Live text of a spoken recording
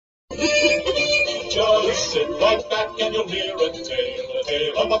Just sit right back and you'll hear a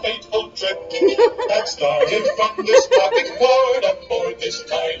tale of a fateful trip that started from this pocket port aboard this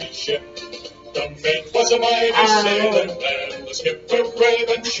tiny ship. The mate was a mighty sailor and the skipper brave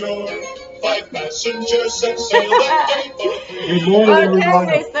and sure. 5 passengers set sail that day for free. Good morning, everyone.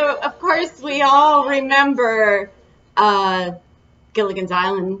 Okay, so of course we all remember Gilligan's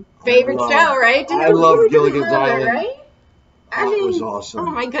Island. Favorite show, right? I love Gilligan's Island. Right? That was awesome.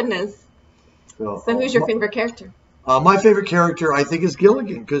 Oh my goodness. So who's your favorite character? My favorite character, I think, is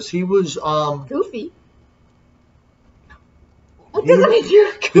Gilligan, because he was Goofy.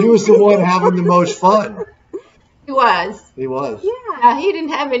 He was the one having the most fun. He was. He was. Yeah, he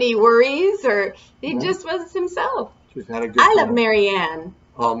didn't have any worries, or he just was himself. Just had a good I time. love Marianne.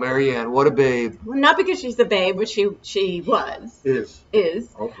 Oh, Marianne, what a babe. Well, not because she's a babe, which she was. Is.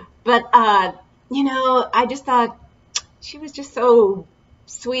 Okay. But, you know, I just thought she was just so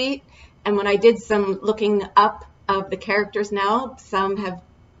sweet. And when I did some looking up of the characters now, some have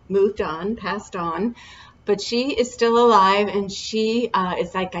moved on, passed on. But she is still alive, and she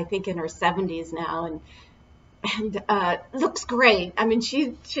is like, I think, in her 70s now, and looks great. I mean,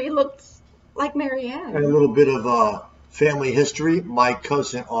 she looks like Marianne. And a little bit of family history. My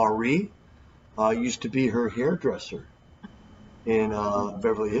cousin Henri used to be her hairdresser in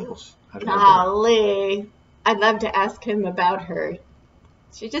Beverly Hills. Golly, I'd love to ask him about her.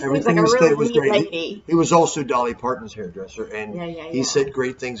 She just seems like a really neat lady. He was also Dolly Parton's hairdresser, and he said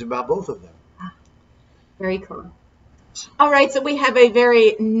great things about both of them. Very cool. All right, so we have a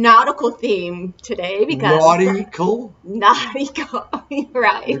very nautical theme today because nautical,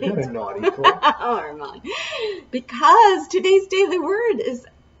 right? You're kind of nautical. Oh, Armand. Because today's daily word is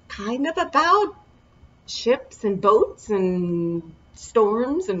kind of about ships and boats and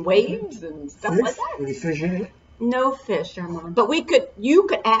storms and waves and stuff like that. Any fish in it? No fish, Armand. But you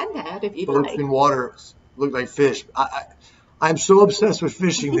could add that if you'd like. Boats in water look like fish. I'm so obsessed with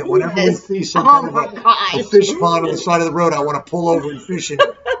fishing that whenever we see some kind of a fish pond on the side of the road, I want to pull over and fish in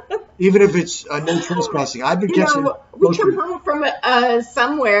it, even if it's no trespassing. I've been catching. We come home from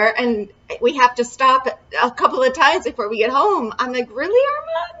somewhere and we have to stop a couple of times before we get home. I'm like, really,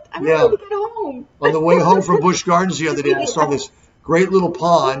 Armand? I'm ready to get home. On the way home from Busch Gardens the other day, I saw this great little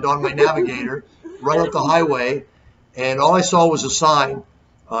pond on my navigator right up the highway, and all I saw was a sign.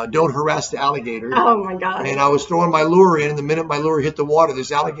 Don't harass the alligator. Oh, my God. And I was throwing my lure in, and the minute my lure hit the water,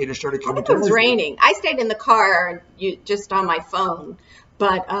 this alligator started coming towards me. It was raining. I stayed in the car just on my phone.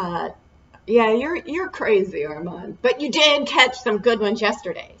 But, yeah, you're crazy, Armand. But you did catch some good ones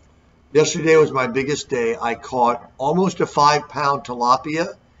yesterday. Yesterday was my biggest day. I caught almost a 5-pound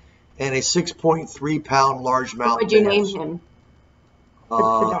tilapia and a 6.3-pound largemouth bass. What would you name him?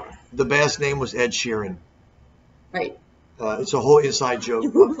 The bass name was Ed Sheeran. Right. It's a whole inside joke.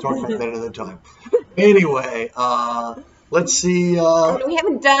 We'll talk about that another time. Anyway, let's see. We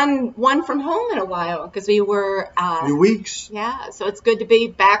haven't done one from home in a while because we were... few weeks. Yeah, so it's good to be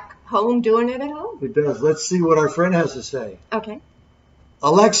back home doing it at home. It does. Let's see what our friend has to say. Okay.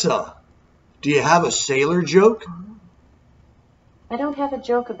 Alexa, do you have a sailor joke? I don't have a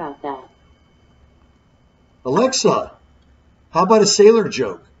joke about that. Alexa, how about a sailor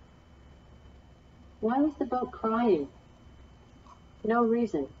joke? Why was the boat crying? No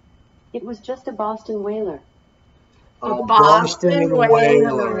reason. It was just a Boston whaler. A Boston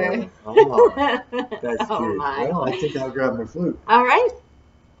whaler. Oh, that's cute. My. Well, I think I'll grab my flute. All right.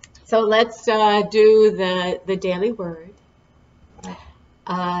 So let's do the daily word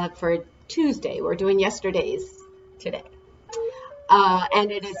for Tuesday. We're doing yesterday's today.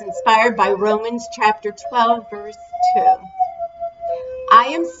 And it is inspired by Romans chapter 12, verse 2. I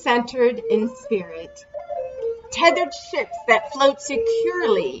am centered in spirit. Tethered ships that float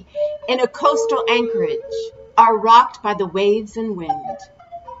securely in a coastal anchorage are rocked by the waves and wind,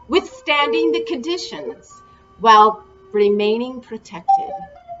 withstanding the conditions while remaining protected.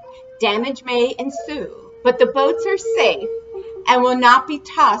 Damage may ensue, but the boats are safe and will not be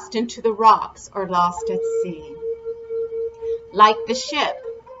tossed into the rocks or lost at sea. Like the ship,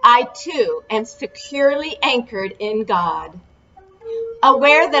 I too am securely anchored in God.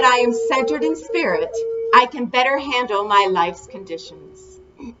 Aware that I am centered in spirit, I can better handle my life's conditions.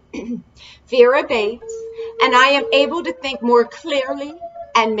 Fear abates, and I am able to think more clearly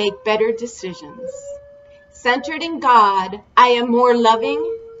and make better decisions. Centered in God, I am more loving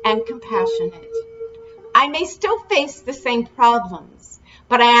and compassionate. I may still face the same problems,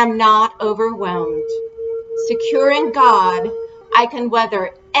 but I am not overwhelmed. Secure in God, I can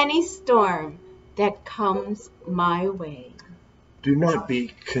weather any storm that comes my way. Do not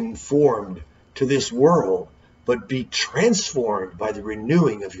be conformed to this world, but be transformed by the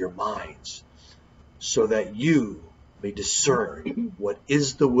renewing of your minds. so that you may discern what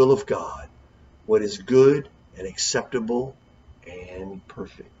is the will of God, what is good and acceptable and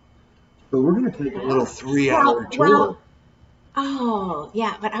perfect. So we're going to take a little 3-hour tour. Oh,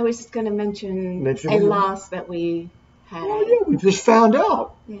 yeah, but I was just going to mention a loss that we had. Oh, yeah, we just found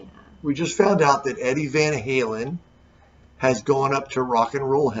out. Yeah. We just found out that Eddie Van Halen has gone up to rock and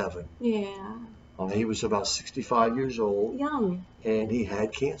roll heaven. Yeah. He was about 65 years old. Young. And he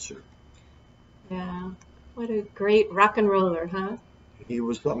had cancer. Yeah. What a great rock and roller, huh? He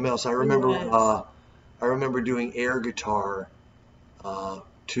was something else. I remember doing air guitar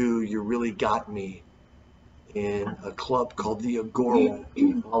to You Really Got Me in a club called the Agora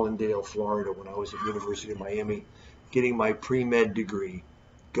in Allendale, Florida, when I was at University of Miami getting my pre-med degree.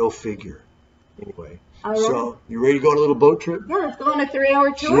 Go figure. Anyway. All right. So, you ready to go on a little boat trip? Yeah, let's go on a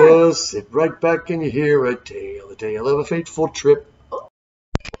 3-hour tour. Just sit right back and you hear a tale of a fateful trip.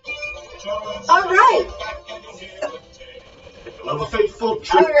 All right. Of a fateful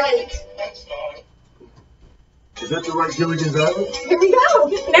trip. All right. Is that the right Jilligan's Island? Here we go.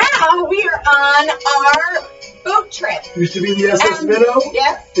 Now we are on our boat trip. Used to be the SS Minnow.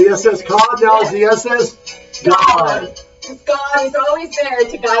 Yes. The SS Cod. Now it's the SS God. God is always there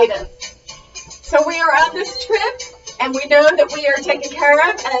to guide us. So we are on this trip, and we know that we are taken care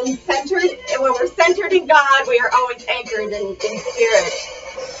of and centered. And when we're centered in God, we are always anchored in spirit.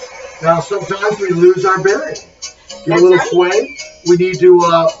 Now, sometimes we lose our bearing. Get a little sway. We need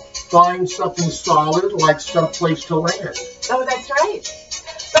to find something solid, like some place to land. Oh, that's right.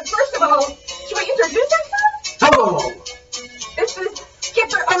 But first of all, should we introduce ourselves? Hello. This is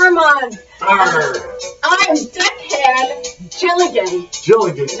Skipper Armand. I'm deckhand Jilligan.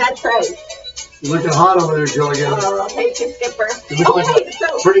 Jilligan. That's right. You're looking hot over there, Jilligan. Oh, thank you, Skipper. You look like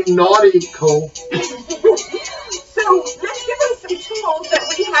a pretty naughty Cole. So let's give them some tools that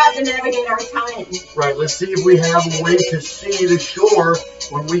we have to navigate our time. Right, let's see if we have a way to see the shore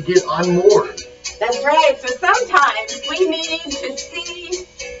when we get unmoored. That's right. So sometimes we need to see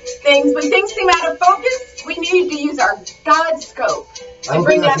things. When things seem out of focus, we need to use our God scope to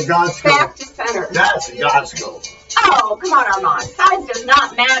bring us back to center. That's a God scope. Oh, come on, Armand. Size does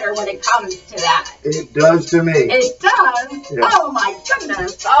not matter when it comes to that. It does to me. It does? Yeah. Oh, my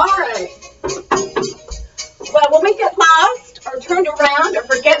goodness. All right. Well, when we get lost or turned around or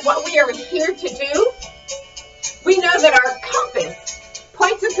forget what we are here to do, we know that our compass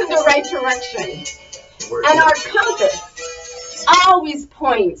points us in the right direction. And our compass always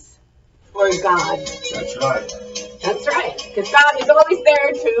points toward God. That's right. That's right. Because God is always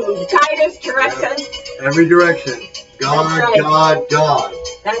there to guide us, direct us. Every direction. God, right. God, God.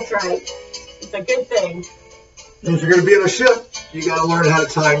 That's right. It's a good thing. If you're going to be on a ship, you got to learn how to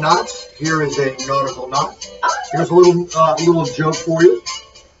tie knots. Here is a nautical knot. Here's a little joke for you.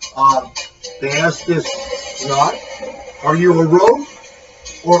 They asked this knot, "Are you a rope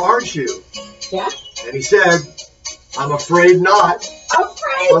or aren't you?" Yeah. And he said, "I'm afraid not."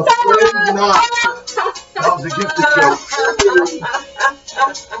 Afraid not. That was a gifted joke.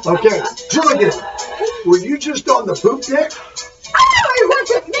 Okay, Jilligan, were you just on the poop deck? Oh, it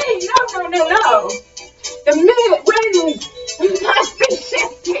wasn't me. No. The winds must be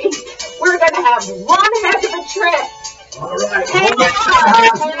shifting. We're going to have one heck of a trip. All right. Hang on.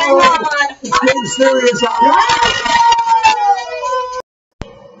 It's getting serious out here.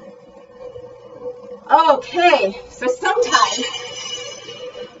 Okay, so sometimes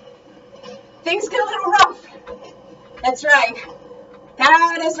things get a little rough. That's right.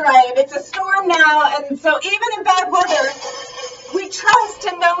 That is right. It's a storm now, and so even in bad weather, we trust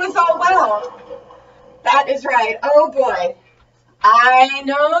and know it's all well. That is right. Oh, boy. I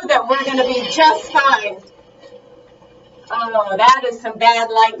know that we're going to be just fine. Oh, that is some bad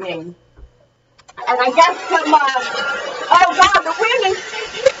lightning. And I guess some, oh, God, the wind is too.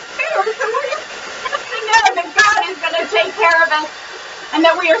 So we're just to know that God is going to take care of us and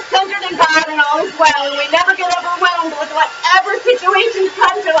that we are centered in God and all is well. And we never get overwhelmed with whatever situations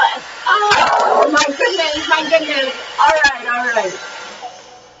come to us. Oh, my goodness. All right. All right.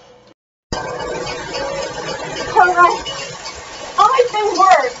 Only thing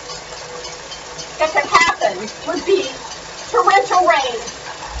worse that could happen would be torrential rain.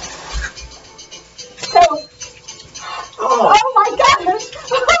 So, oh my gosh.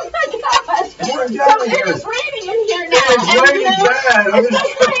 So it is raining in here now. It's raining bad.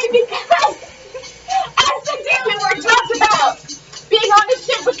 It's raining because accidentally we're talked about being on the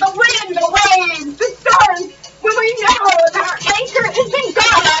ship with the wind, the waves, the storms, when we know that our anchor is in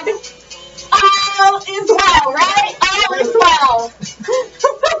God. All is well, right? All is well.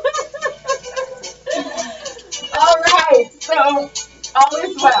 All right, so all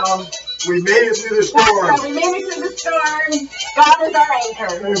is well. We made it through the storm. That's right. We made it through the storm. God is our anchor.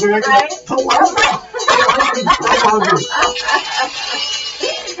 Right?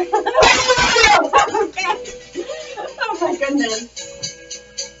 Oh my goodness.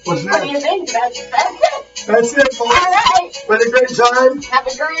 What's What do you that? think? That's it. That's it, folks. All right. Had a great time. Have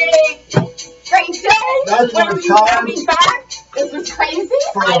a great day. That's when what we time. coming back. This was crazy.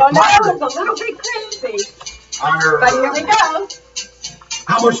 For I a don't know. pirate. It was a little bit crazy. Arr. But here we go.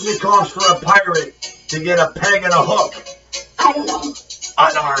 How much does it cost for a pirate to get a peg and a hook? I don't know.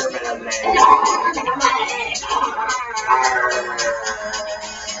 An arm and a leg.